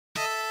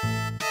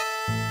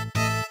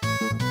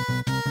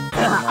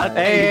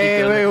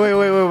Hey,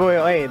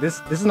 wait.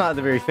 This is not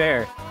very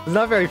fair. It's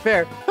not very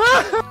fair.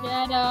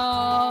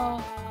 Jetto.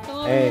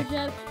 Hey.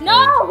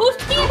 No, who's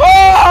team?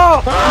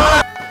 Oh!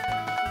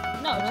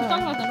 No, she's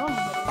talking about the normal.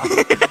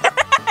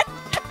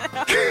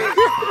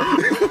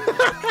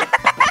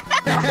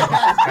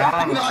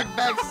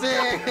 Knockback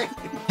sick.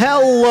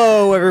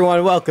 Hello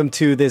everyone, welcome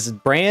to this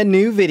brand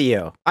new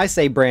video. I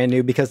say brand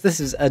new because this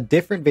is a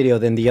different video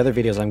than the other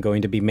videos I'm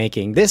going to be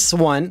making. This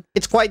one,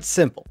 it's quite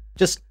simple.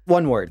 Just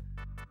one word.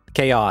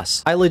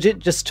 Chaos. I legit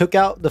just took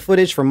out the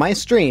footage from my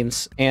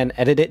streams and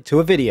edited it to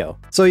a video.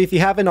 So if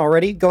you haven't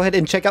already, go ahead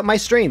and check out my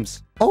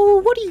streams. Oh,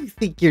 what do you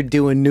think you're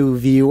doing, new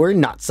viewer?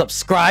 Not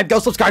subscribe? Go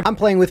subscribe! I'm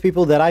playing with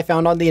people that I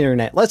found on the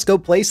internet. Let's go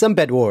play some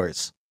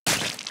Bedwars.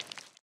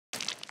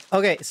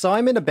 Okay, so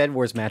I'm in a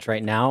Bedwars match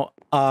right now.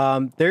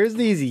 There's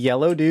these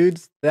yellow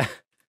dudes that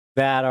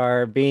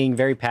are being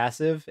very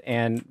passive,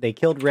 and they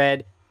killed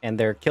red, and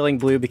they're killing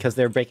blue because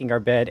they're breaking our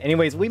bed.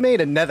 Anyways, we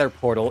made a nether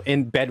portal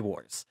in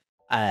Bedwars.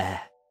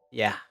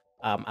 Yeah.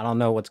 I don't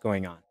know what's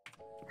going on.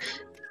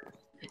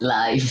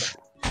 Live.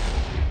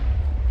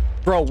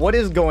 Bro, what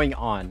is going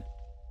on?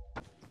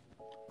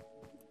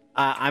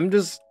 I'm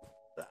just...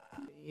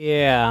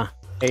 yeah.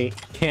 Hey,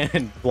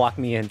 Cannon, block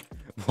me in.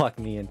 Block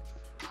me in.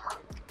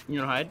 You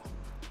know hide?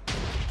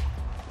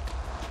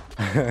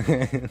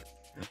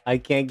 I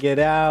can't get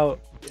out.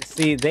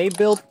 See, they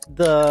built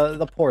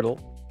the portal.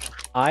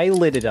 I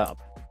lit it up.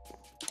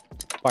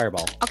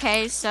 Fireball.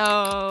 Okay,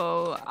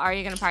 so are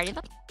you gonna party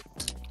them?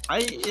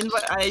 I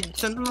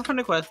sent them a friend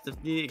request.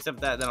 If they accept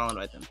that, then I'll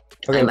invite them.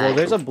 Okay, well,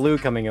 there's a blue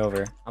coming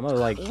over. I'm gonna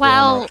like.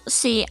 Well,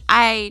 see,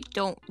 I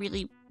don't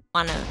really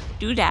want to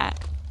do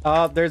that.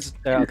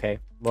 Okay.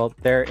 Well,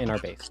 they're in our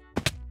base.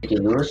 Did you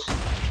lose?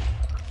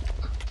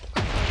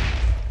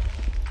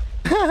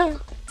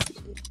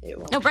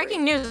 No,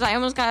 breaking news! I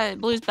almost got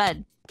Blue's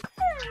bed.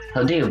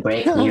 How do you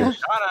break news?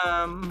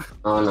 Got him.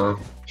 Oh no,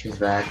 she's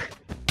back.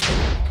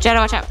 Jetto,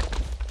 watch out!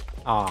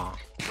 Aw.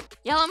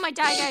 Yellow might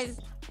die, guys.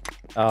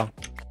 Oh,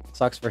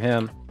 sucks for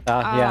him.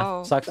 Yeah,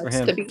 Oh. sucks for him.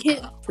 That's the big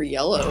hit for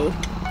yellow.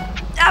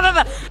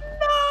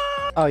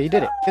 Oh, you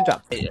did it. Good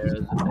job.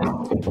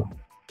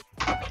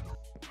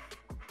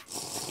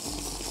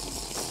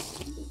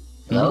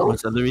 Hello?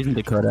 What's the other reason,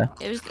 Dakota?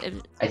 It was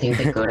I think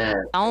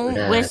Dakota.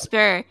 don't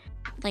whisper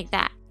like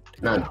that.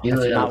 No, do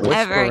It's it. not Ever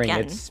whispering. again.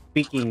 It's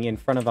speaking in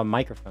front of a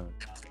microphone.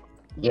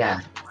 Yeah,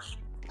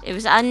 It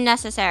was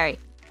unnecessary.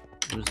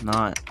 It was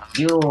not.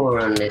 you were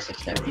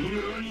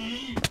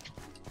unnecessary.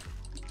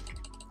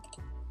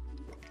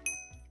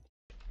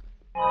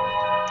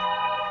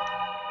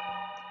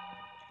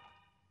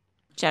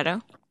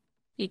 Jetto,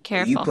 be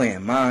careful. You playing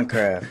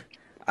Minecraft?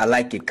 I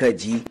like it, cut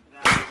G.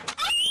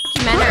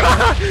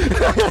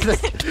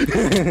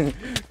 Documentary.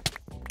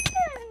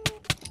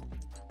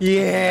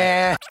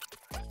 Yeah.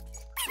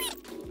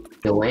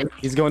 You win?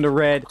 He's going to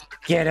red.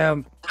 Get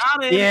him.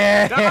 Got it.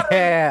 Yeah. Got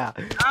it.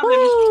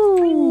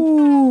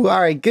 Woo! All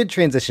right, good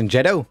transition,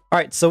 Jetto. All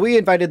right, so we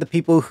invited the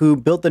people who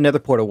built the nether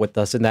portal with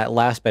us in that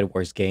last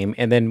Bedwars game,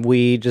 and then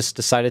we just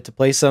decided to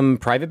play some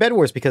private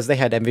Bedwars because they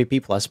had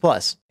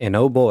MVP++. And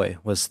oh boy,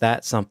 was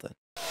that something.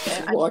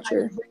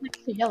 Watcher. I'm really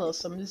to yellow,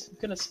 so I'm just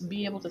gonna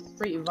be able to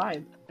straight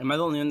vibe. Am I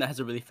the only one that has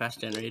a really fast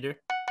generator?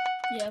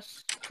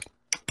 Yes.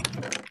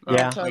 Oh,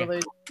 Yeah. okay.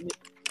 Totally.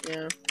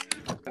 Yeah.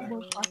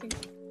 We're talking.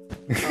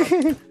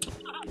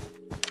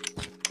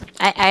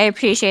 I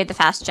appreciate the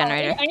fast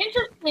generator.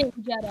 Interesting,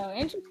 Jetto.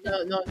 Interesting.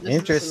 No, this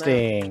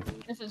Interesting.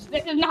 This is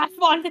not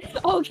fun.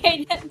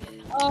 Okay, then.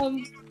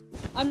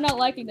 I'm not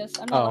liking this.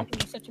 I'm not liking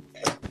this situation.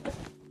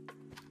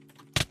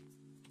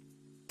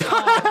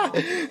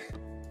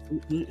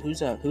 Who's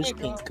There you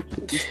pink?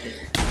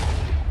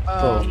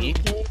 Oh.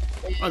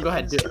 Oh, go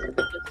ahead, do it.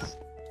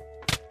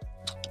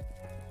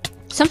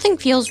 Something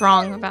feels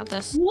wrong about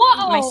this.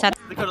 Whoa! My set.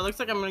 Dakota, looks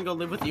like I'm gonna go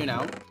live with you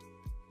now.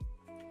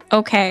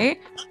 Okay.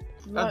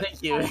 Oh,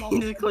 thank you. He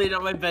just cleaned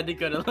out my bed,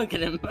 Dakota. Look at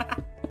him.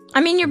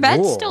 I mean, your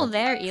bed's Cool. still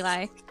there,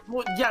 Eli.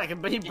 Well, yeah,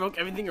 but he broke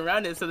everything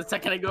around it, so the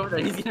second I go over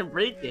there, he's gonna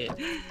break it.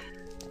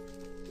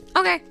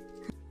 Okay.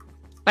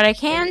 But I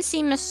can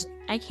see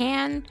I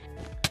can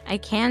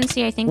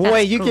see, I think that's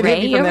Wait, you can hit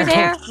me Gray from over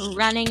there. there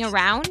running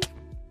around.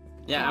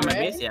 Yeah, on my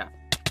Alright. base, yeah.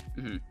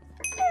 Who's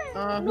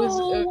No,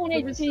 1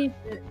 HP.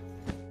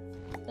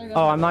 There goes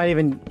Oh, my I'm not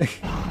even...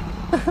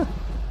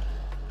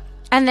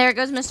 And there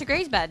goes Mr.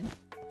 Gray's bed.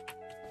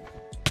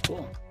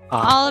 Cool.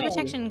 All the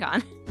protection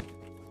gone.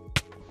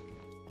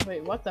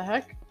 Wait, what the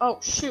heck? Oh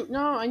shoot!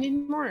 No, I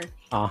need more.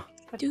 Aw.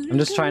 I'm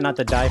just trying not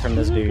to die from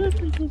this dude.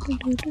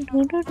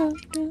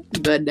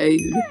 But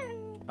dude.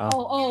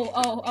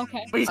 Oh,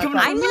 okay. But he's coming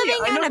I'm after me. living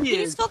I in know a he is.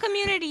 peaceful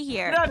community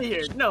here. Get out of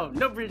here. No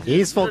bridges.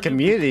 Peaceful No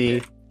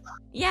community.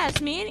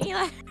 Yes, me and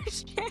Eli are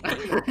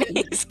sharing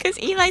space because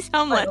Eli's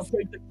homeless.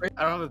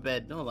 I don't have a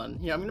bed. Hold on.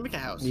 Here, I'm gonna make a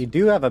house. You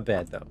do have a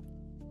bed, though.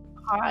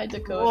 Hi,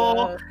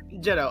 Dakota.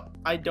 Jetto,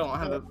 I don't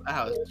have a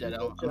house,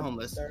 Jetto. I'm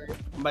homeless.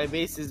 My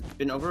base has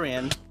been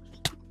overran.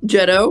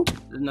 Jetto.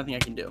 There's nothing I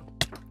can do.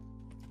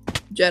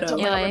 Jetto.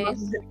 Eli.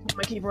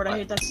 My keyboard, I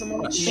hate that so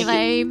much.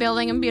 Eli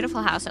building a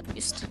beautiful house at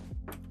least.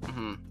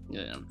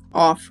 Yeah.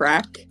 Aw,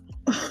 frack.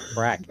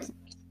 Frack.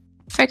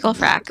 Frickle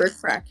frack. Frick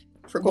frack.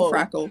 Frickle Whoa.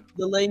 frackle.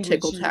 The language.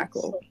 Tickle is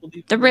tackle.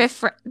 The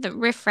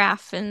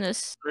riff-raff in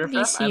this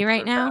Riff-raff? DC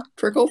right now.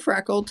 Frickle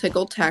frackle.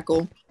 Tickle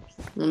tackle.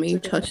 Let me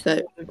touch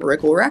that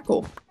rickle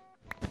rackle.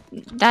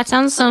 That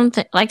sounds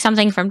like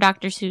something from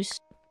Dr. Seuss.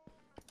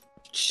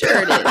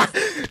 Sure it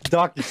is.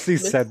 Dr. Seuss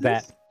said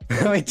that.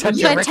 Let me touch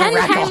Yeah, your 10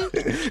 rackle.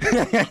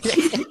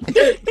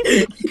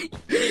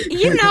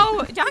 You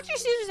know, Dr.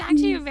 Seuss is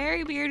actually a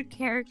very weird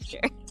character.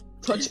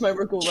 Touch my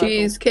rickle.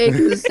 Cheesecake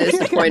was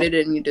disappointed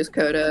in you,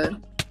 Dakota.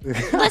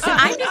 Listen,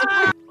 I'm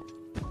disappointed.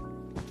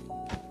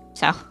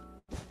 So.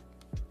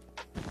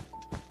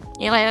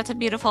 Yeah, like, that's a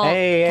beautiful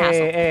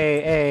castle.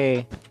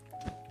 Hey.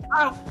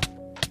 Ow!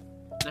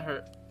 That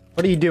hurt.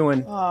 What are you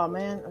doing? Oh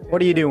man. Okay.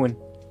 What are you doing?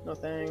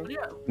 Nothing.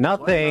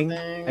 Nothing.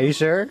 Nothing. Are you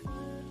sure?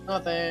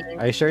 Nothing.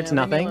 Are you sure it's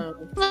Yeah, leave me nothing?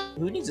 alone.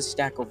 Who needs a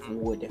stack of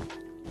wood?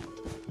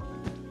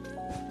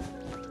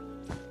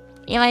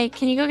 Eli,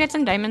 can you go get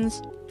some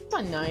diamonds? It's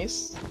not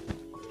nice.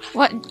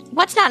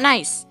 What's not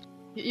nice?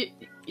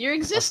 Your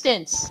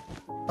existence.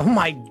 Oh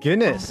my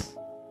goodness.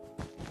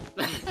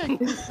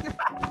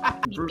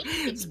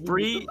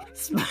 Spree.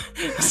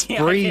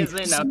 Spree.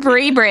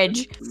 Spree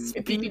bridge.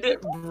 Speed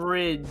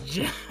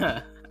bridge.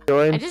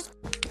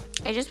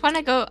 I just want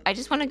to go. I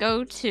just want to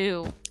go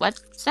to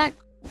what's that?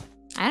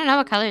 I don't know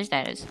what color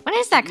that is. What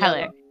is that color?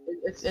 Yellow.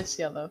 It's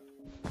yellow.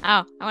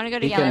 Oh, I want to go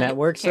to Beacon yellow.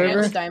 Network Can I have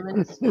server? the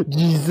diamonds?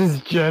 Jesus,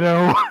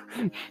 Jetto.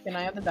 Can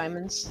I have the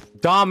diamonds?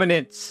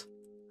 Dominance.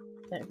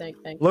 Thank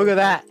you. Look at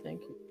that.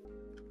 Thank you.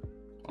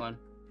 One.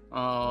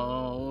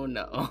 Oh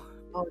no.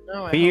 Oh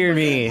no. Fear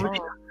me.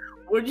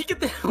 Where'd you get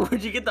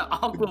the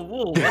aqua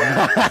wool?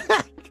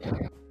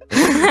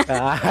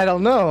 I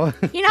don't know.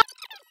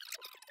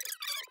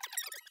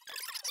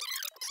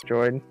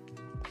 Jordan.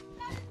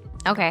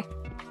 Okay.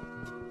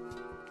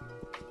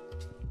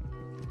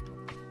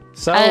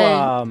 So,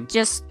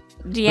 Just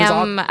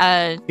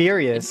DM.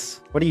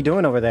 Furious. What are you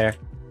doing over there?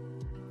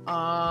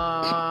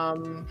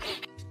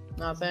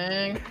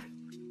 Nothing.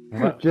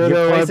 What? Jetto,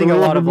 You're I placing a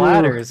believe lot of in you.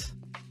 ladders.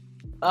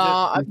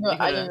 I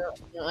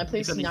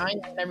placed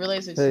 9 and I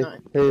realized it's Hey,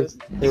 9. hey,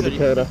 hey,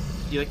 Dakota.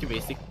 Do you like your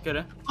basic,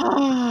 Dakota?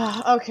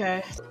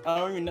 Okay. I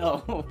don't even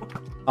know.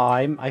 Oh,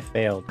 I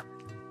failed.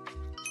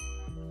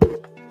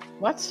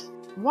 What?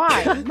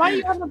 Why? Why do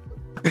you have a...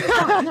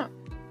 No.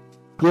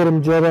 Get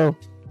him, Jetto.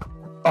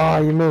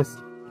 Oh, you missed.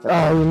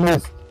 Oh, you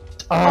missed.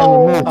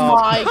 Oh, you missed.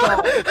 my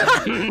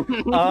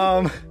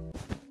god.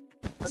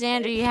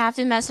 Xander, you have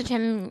to message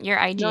him your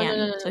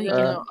IGN so he can.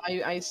 No.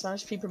 I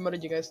slash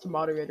promoted you guys to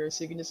moderators,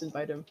 so you can just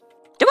invite him.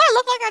 Do I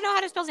look like I know how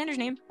to spell Xander's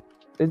name?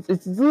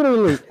 It's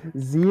literally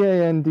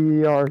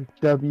Zanderwell.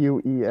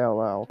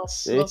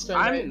 Who else do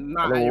I invite? I'm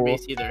not at your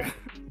base either.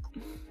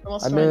 Who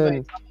else I'm do I in.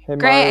 invite? Hey,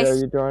 Grace. Mario, are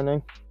you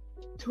joining?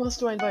 Who else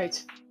do I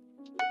invite?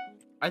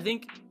 I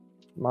think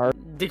Mario.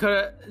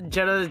 Dakota,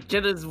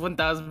 Jetta's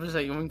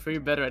 1000% going for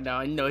your bed right now.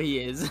 I know he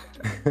is.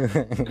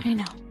 I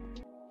know.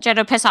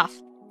 Jetto, piss off.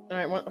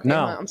 Alright, okay,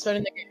 No. I'm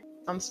starting the game.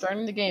 I'm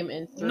starting the game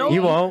in 3. No.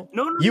 You won't.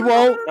 No, You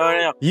won't.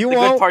 No. You The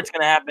won't. good part's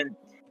gonna happen.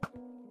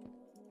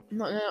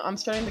 No, I'm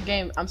starting the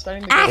game. I'm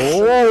starting the Ah.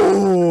 game.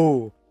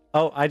 Oh.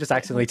 Oh, I just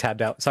accidentally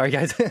tabbed out. Sorry,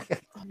 guys.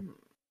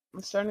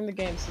 I'm starting the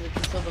game so we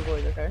can fill the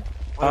void, okay?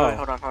 Wait,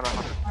 hold on.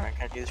 Alright,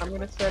 can I do this? I'm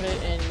gonna start it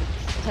in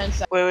 10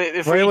 seconds. Wait,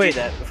 before you do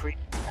that,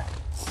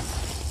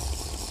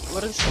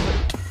 What is...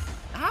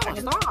 Ow,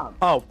 stop.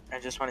 Oh. I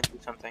just want to do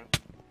something.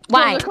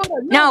 Why?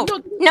 Dakota, No.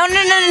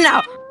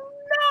 No.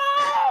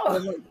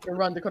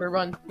 Run, Dakota,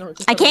 run. No,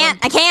 I can't.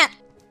 I can't.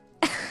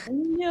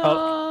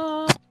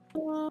 No.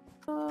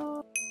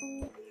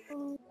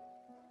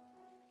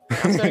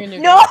 I'm starting a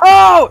new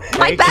No!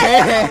 My They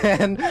bad.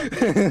 can.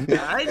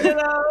 I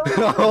know.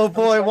 Oh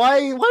boy, why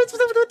is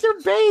it with your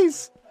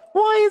base?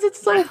 Why is it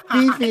so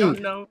I beefy?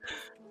 don't know.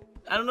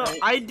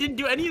 I didn't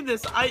do any of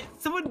this.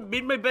 Someone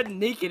made my bed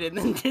naked and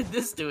then did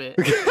this to it.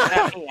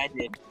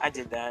 I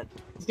did that.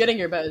 He's getting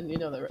your bed, you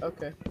know that, right?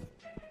 Okay.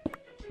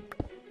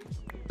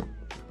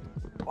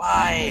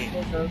 Why?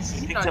 There it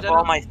goes. You picked up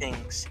all my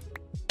things.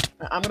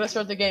 I'm gonna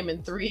start the game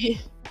in 3,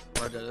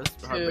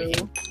 2,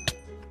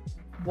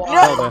 1.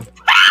 No!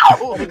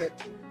 Oh,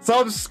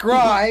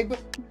 Subscribe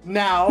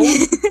now.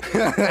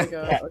 my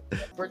God.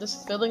 We're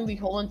just filling the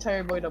whole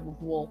entire void up with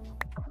wool.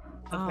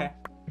 Okay.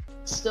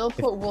 Still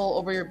put wool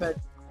over your bed.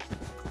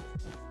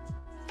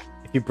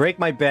 If you break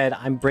my bed,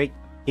 I'm breaking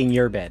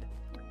your bed.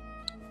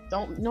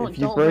 If you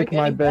Don't break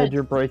my any bed,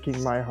 you're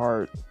breaking my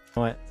heart.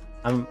 What?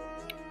 I'm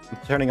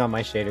turning on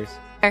my shaders.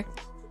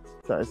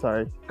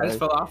 Sorry. I just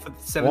fell off with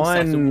 7 stacks of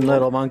One wool.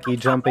 little monkey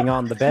jumping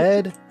on the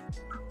bed.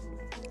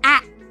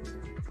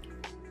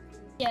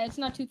 Yeah, it's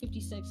not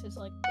 256. It's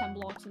like 10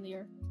 blocks in the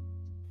air.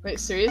 Wait,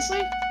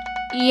 seriously?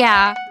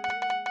 Yeah.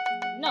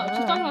 No,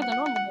 she's talking about the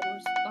normal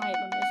Bedwars, the height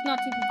limit. It's not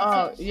 256.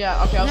 Oh,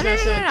 yeah, okay, I was No. gonna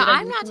say... did I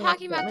I'm do not something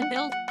talking like about the that?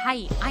 build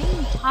height.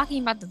 I'm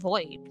talking about the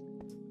void.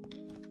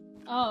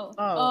 Oh.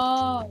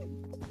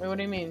 Wait, what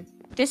do you mean?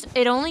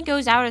 It only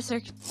goes out a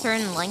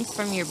certain length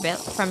from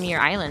your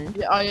island.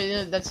 Yeah,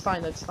 yeah, that's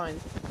fine, that's fine.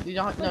 You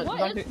don't. Wait, No, what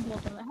don't is do. the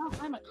ultimate? How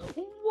am I?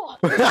 What?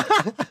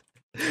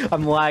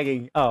 I'm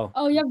lagging. Oh.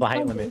 Oh, you have The height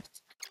double limit.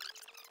 boost.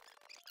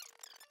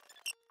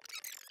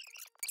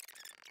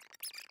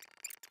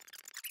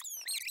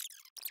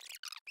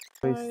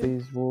 Place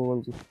these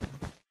walls.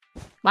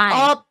 Why?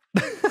 Up!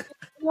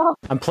 No.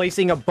 I'm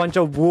placing a bunch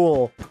of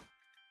wool.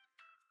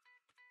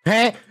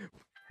 Hey!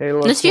 Hey,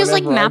 look. This feels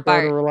like whenever I map go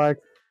art. to relax,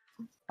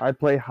 I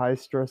play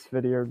high-stress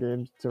video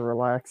games to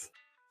relax.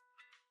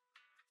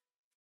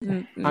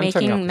 turning off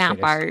Making the map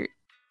shaders. art.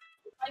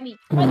 Fight me.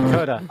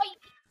 Dakota.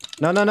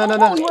 No, no, no, no, Oh,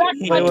 no. you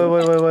Wait, wait, wait,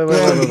 wait, wait, wait,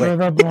 wait, wait,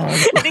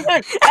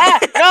 wait. Ah,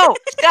 no!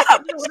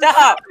 Stop!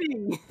 Stop!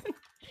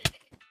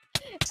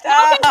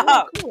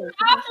 Stop!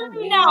 After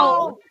me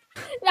now.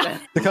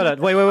 Dakota,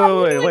 wait,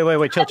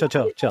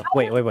 chill.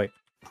 Wait.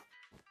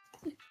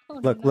 Oh,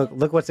 Look, no.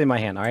 look what's in my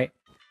hand, alright?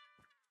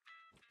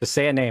 Just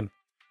say a name.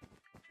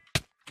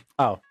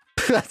 Oh.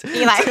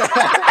 Eli.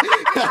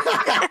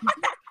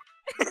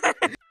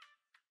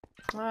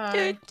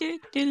 Hi.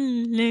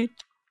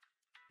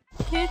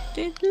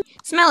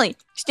 Smelly.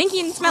 Stinky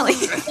and smelly.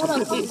 Shut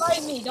up, don't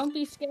fight me. Don't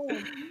be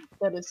scared.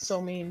 That is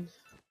so mean.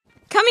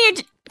 Come here,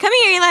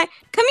 Eli.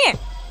 Come here.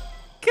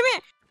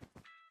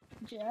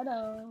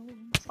 Jetto.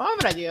 I have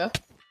an idea.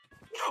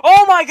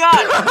 Oh my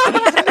god!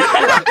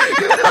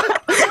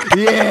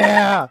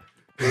 Yeah!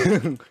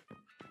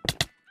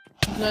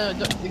 No,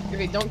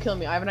 okay, don't kill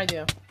me. I have an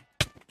idea.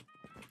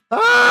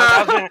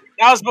 Ah!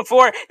 That was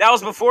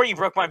before you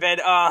broke my bed.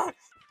 Are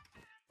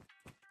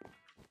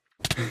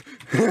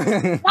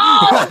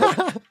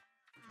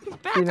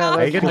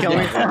you gonna kill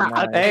me?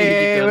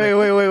 Hey,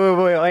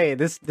 wait.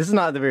 This is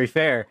not very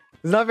fair.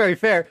 It's not very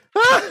fair.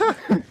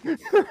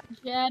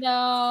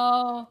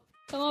 Jetto.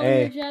 Come over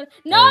Hey. here, Jetto.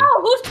 No!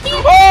 Who's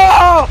team?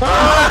 Oh!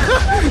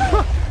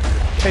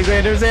 Hey,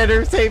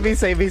 Xander, save me,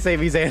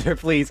 Xander,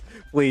 please.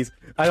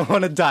 I don't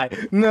want to die.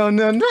 No.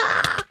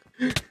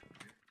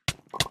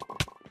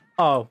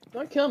 Oh.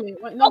 Don't kill me.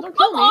 Wait, no, Oh, don't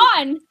kill come me.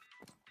 on!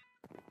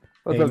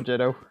 What's Hey. up,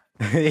 Jetto?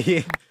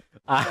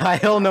 I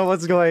don't know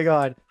what's going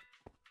on.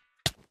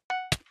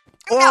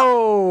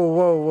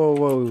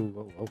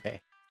 Whoa.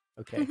 Okay.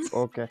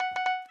 Okay.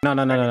 No.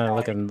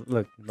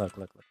 Look.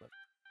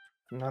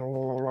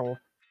 No.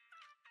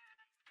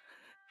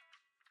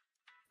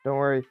 Don't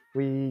worry,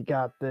 we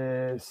got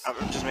this. I'm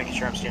just making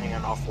sure I'm standing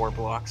on all 4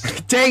 blocks.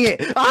 Dang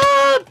it!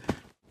 Ah!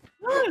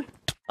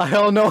 I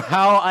don't know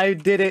how I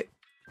did it.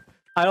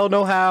 I don't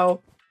know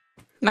how.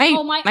 My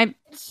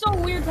It's so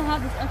weird to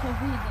have this FOV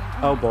thing.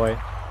 Oh boy.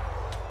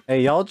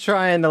 Hey, y'all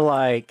trying to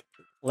like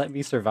let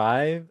me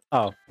survive?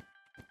 Oh,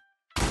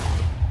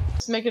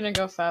 Just making it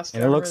go faster.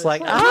 and it looks like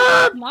Wait,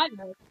 ah! who broke my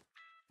bed?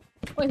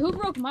 Wait, who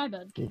broke my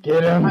bed? Get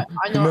him. I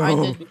know I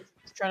No. did. Because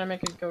I was trying to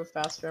make it go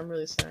faster. I'm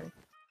really sorry.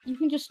 You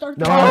can just start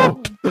the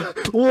No.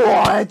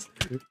 What?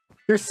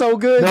 You're so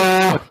good.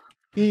 No.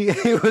 He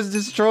was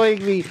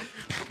destroying me.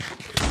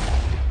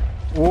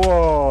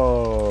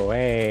 Whoa!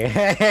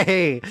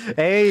 Hey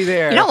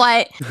there. You know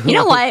what?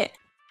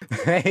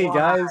 Hey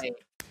guys.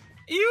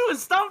 Ew,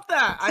 stop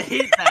that! I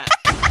hate that.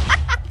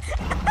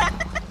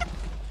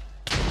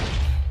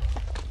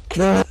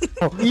 No.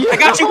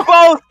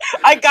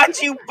 I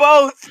got you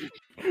both!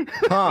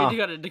 Huh. Wait, you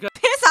gotta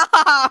Piss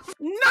off.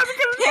 no,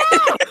 because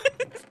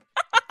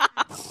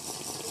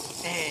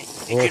Hey,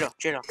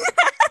 Jitto.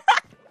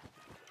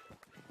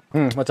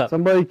 What's up?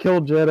 Somebody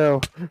killed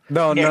Jetto.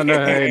 No,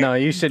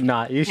 you should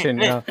not. You shouldn't.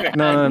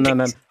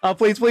 No. Oh,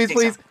 please. No,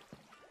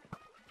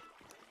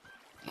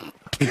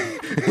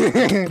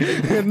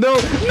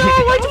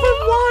 why'd you put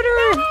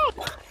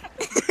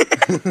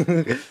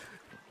water?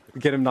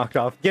 Get him knocked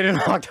off.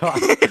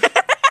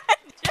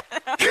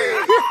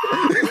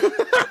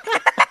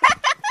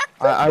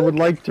 I would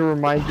like to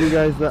remind you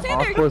guys that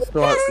Aqua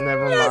still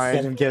never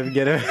mind. Get him.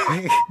 Get him.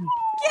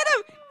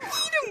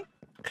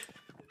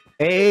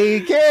 Hey,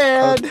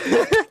 kid!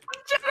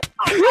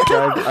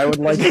 Guys, I would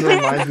like to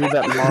remind you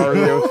that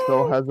Mario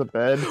still has a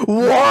bed.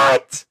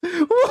 What?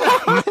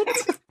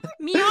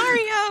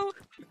 Mario.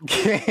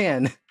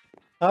 Can.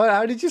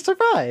 How did you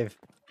survive?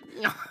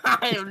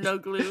 I have no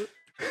clue.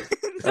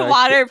 The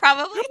water,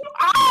 probably.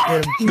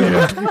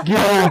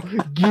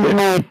 Get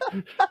him!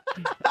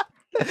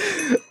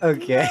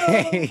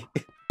 Okay.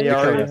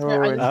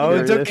 Dakota.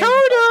 Oh,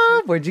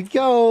 Dakota! Where'd you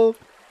go?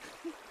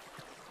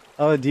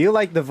 Oh, do you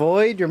like the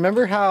void? You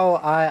remember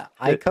how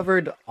I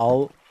covered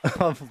all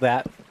of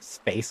that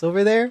space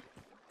over there?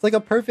 It's like a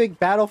perfect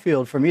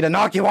battlefield for me to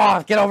knock you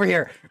off. Get over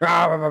here.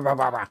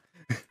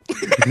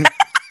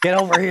 Get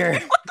over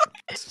here.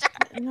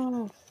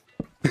 No.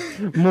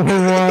 More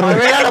I water.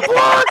 ran out of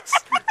blocks.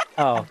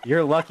 Oh,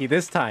 you're lucky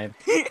this time.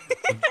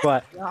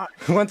 But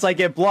once I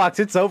get blocks,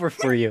 it's over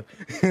for you.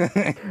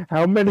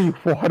 How many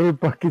water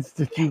buckets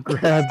did you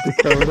grab,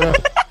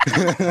 Dakota?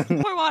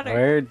 More water.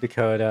 Where,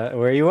 Dakota?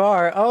 Where you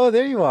are? Oh,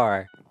 there you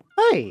are.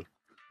 Hey,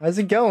 how's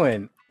it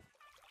going?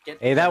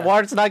 Hey, that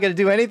water's not gonna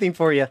do anything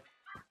for you.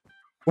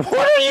 What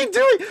are you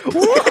doing?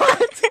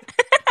 What?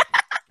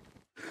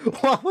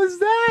 What was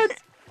that?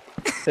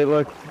 Hey,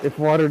 look, if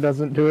water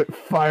doesn't do it,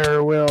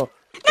 fire will.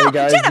 Hey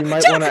guys, Jetto, you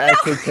might Jetto, want to no,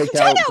 actually take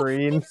out Jetto.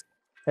 green.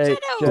 Hey, Jetto.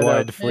 Jetto,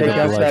 Blood for take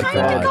the out blood that god.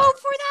 bed. Go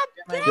for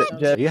that.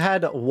 Jet, You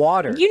had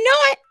water. You know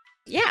it.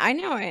 Yeah, I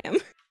know I am.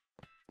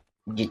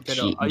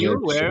 Jetto, are you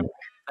aware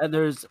that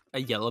there's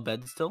a yellow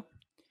bed still?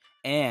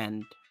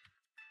 And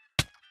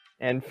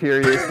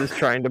Furious is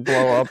trying to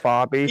blow up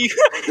Bobby.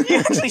 You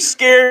actually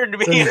scared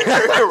me and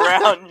turned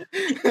around.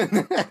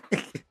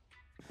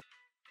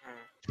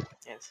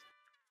 Yes.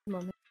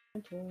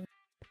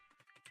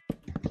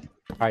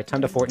 Alright,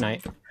 time to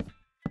Fortnite.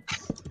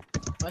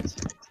 What?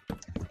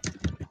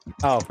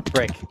 Oh,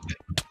 brick.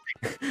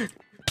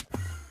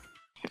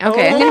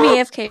 Okay, I'm gonna be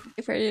AFK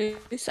for a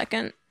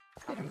second.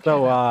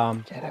 So,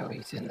 Jetto,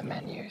 he's in the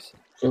menus.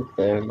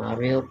 Super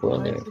Mario Why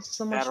Brothers. is there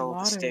so much Battle of the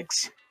water?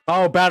 Sticks.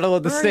 oh, Battle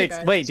of the Where are you Sticks.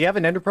 guys? Wait, do you have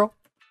an Ender Pearl?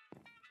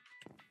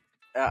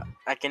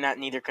 I cannot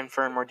neither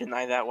confirm or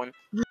deny that one.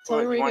 Tell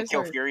me where You you want guys to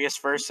kill are. Furious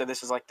first, so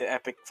this is like the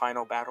epic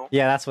final battle.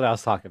 Yeah, that's what I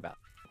was talking about.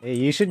 Hey,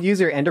 you should use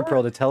your Ender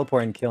Pearl to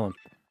teleport and kill him.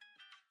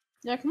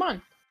 Yeah, come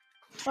on.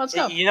 Let's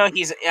go. You know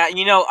he's.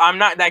 You know I'm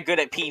not that good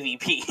at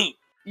PvP.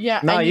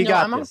 Yeah. No, and you know,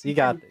 got I'm this, honestly you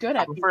got pretty good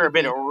at For a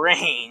bit of PvP.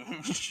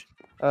 range.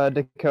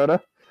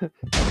 Dakota.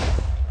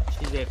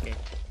 she's AFK.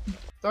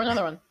 Throw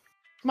another one.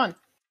 Come on.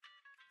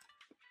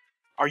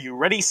 Are you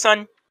ready,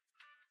 son?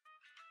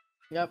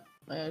 Yep.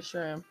 I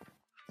sure am.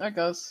 There it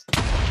goes.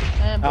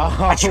 And boom. Oh,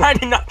 I tried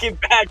to knock it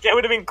back. That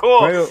would have been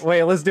cool.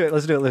 wait, let's do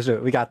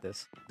it. We got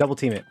this. Double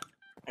team it.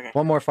 Okay.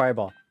 One more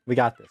fireball. We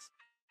got this.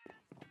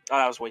 Oh,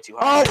 that was way too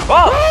high.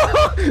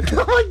 Oh!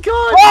 Oh my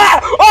god!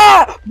 Ah!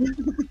 Ah!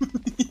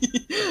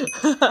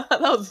 That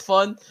was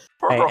fun.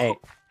 Hey.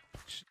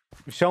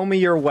 Show me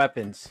your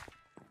weapons.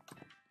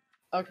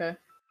 Okay.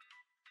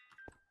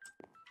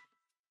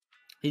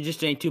 He just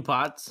drank 2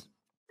 pots.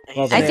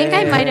 I think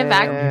I might have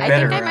I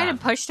Better think I might round. have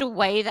pushed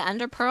away the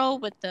Ender Pearl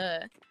with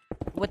the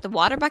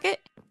water bucket.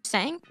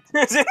 Saying.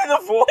 Is it in the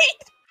void?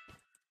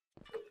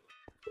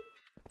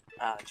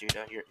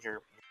 Judah,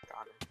 you're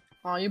got him.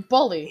 Oh, you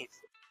bully.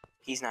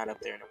 He's not up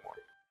there no more.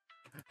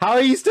 How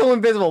are you still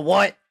invisible?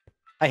 What?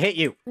 I hit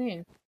you.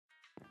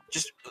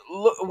 Just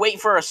wait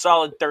for a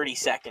solid 30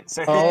 seconds.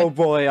 Oh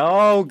boy.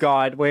 Oh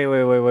god. Wait.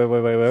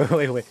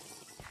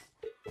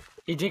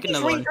 He drank He's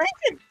another one.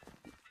 re-drinking.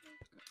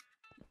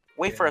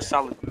 Wait for a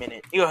solid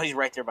minute. He's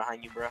right there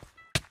behind you, bro.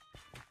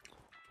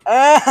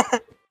 Ah!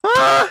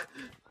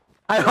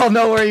 I don't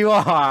know where you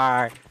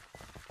are.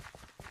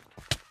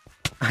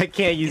 I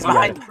can't use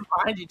Behind the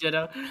Behind you,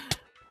 Jetto.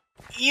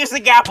 Use the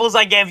gapples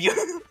I gave you.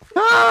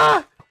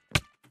 Ah!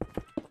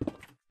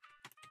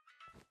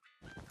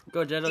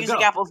 Go, Jetto, Use go.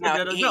 the gapples Go, now.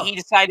 Jetto, go. He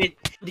decided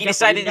Use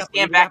to the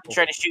stand back apple. and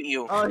try to shoot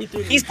you. Oh, he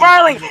threw it. He's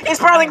spiraling! He's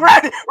spiraling!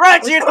 Run!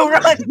 Run, Judo,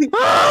 run!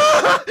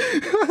 Ah!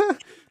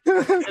 Oh,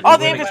 the Way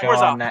to English go wars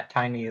on off. that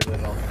tiny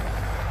little.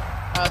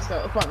 Let's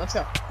go. Come on, let's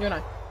go. You and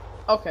I.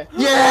 Okay.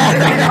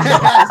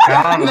 Yeah!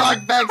 Got him.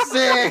 Knockback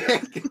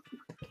sick!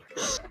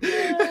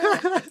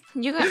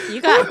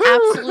 You got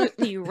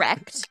absolutely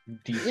wrecked.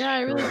 Yeah,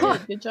 I really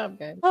did. Good job,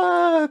 guys.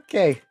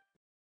 Okay.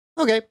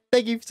 Okay,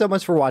 thank you so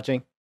much for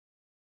watching.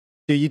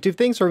 Do YouTube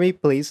things for me,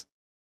 please.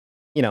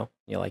 You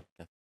like,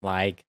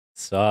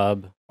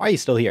 sub. Why are you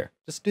still here?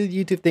 Just do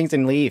the YouTube things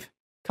and leave.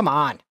 Come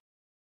on.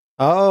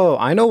 Oh,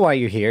 I know why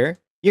you're here.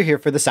 You're here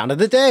for the sound of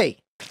the day.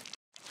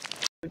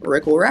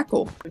 Rickle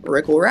rackle,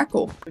 rickle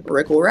rackle,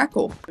 rickle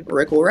rackle,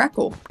 rickle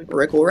rackle,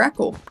 rickle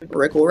rackle,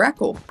 rickle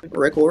rackle,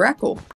 rickle rackle.